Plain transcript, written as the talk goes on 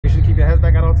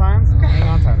back at all times. Okay. Hang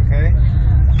on tight, okay?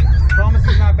 Promise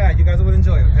it's not bad. You guys would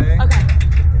enjoy it, okay? Okay.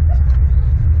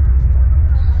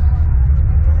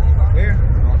 Clear?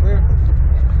 All clear?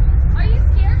 Are you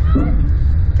scared, Todd?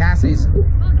 Cassie's. Oh,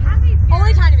 Cassie's scared.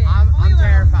 Only tiny bit. I'm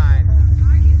terrified.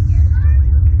 Are you scared, Todd?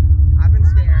 I've been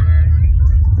scared.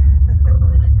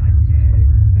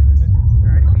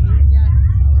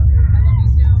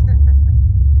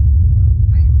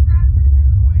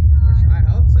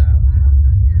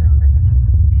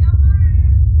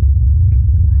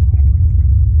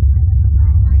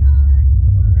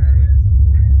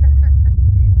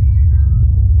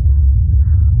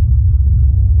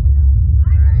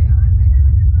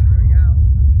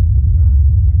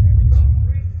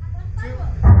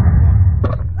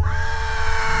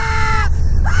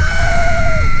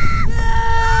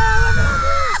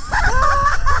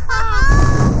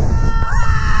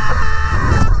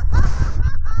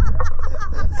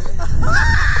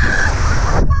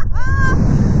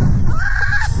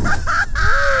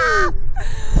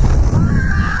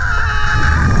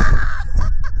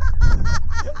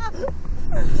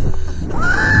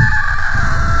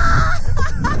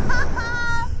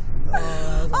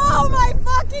 Oh my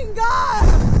fucking god!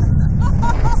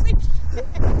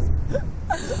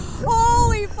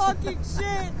 Holy fucking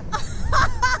shit!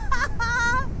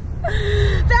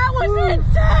 That was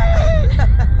insane!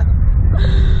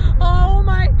 Oh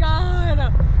my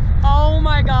god! Oh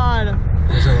my god!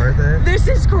 Was it worth it? This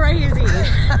is crazy!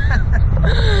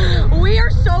 We are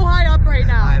so high up right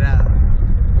now. I know.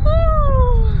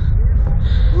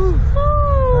 Woo.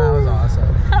 That was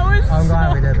awesome. That was I'm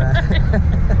glad we did that.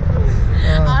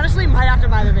 Honestly, might have to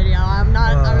buy the video. I'm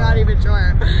not even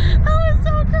sure. That was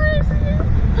so crazy.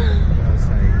 That was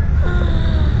tight.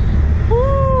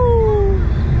 Woo.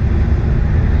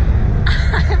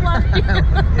 I love you.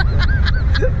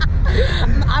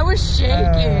 I was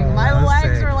shaking. Oh, My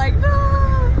legs sick. were like, no.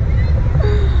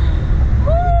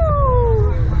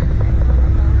 Woo.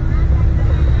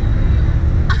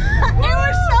 It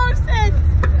was so sick.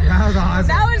 That was awesome.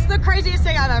 That was the craziest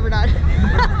thing I've ever done.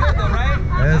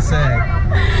 That was sick.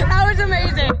 That was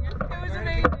amazing. It was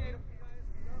amazing.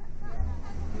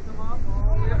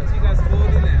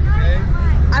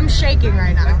 I'm shaking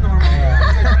right now.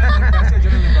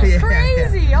 Yeah. Crazy.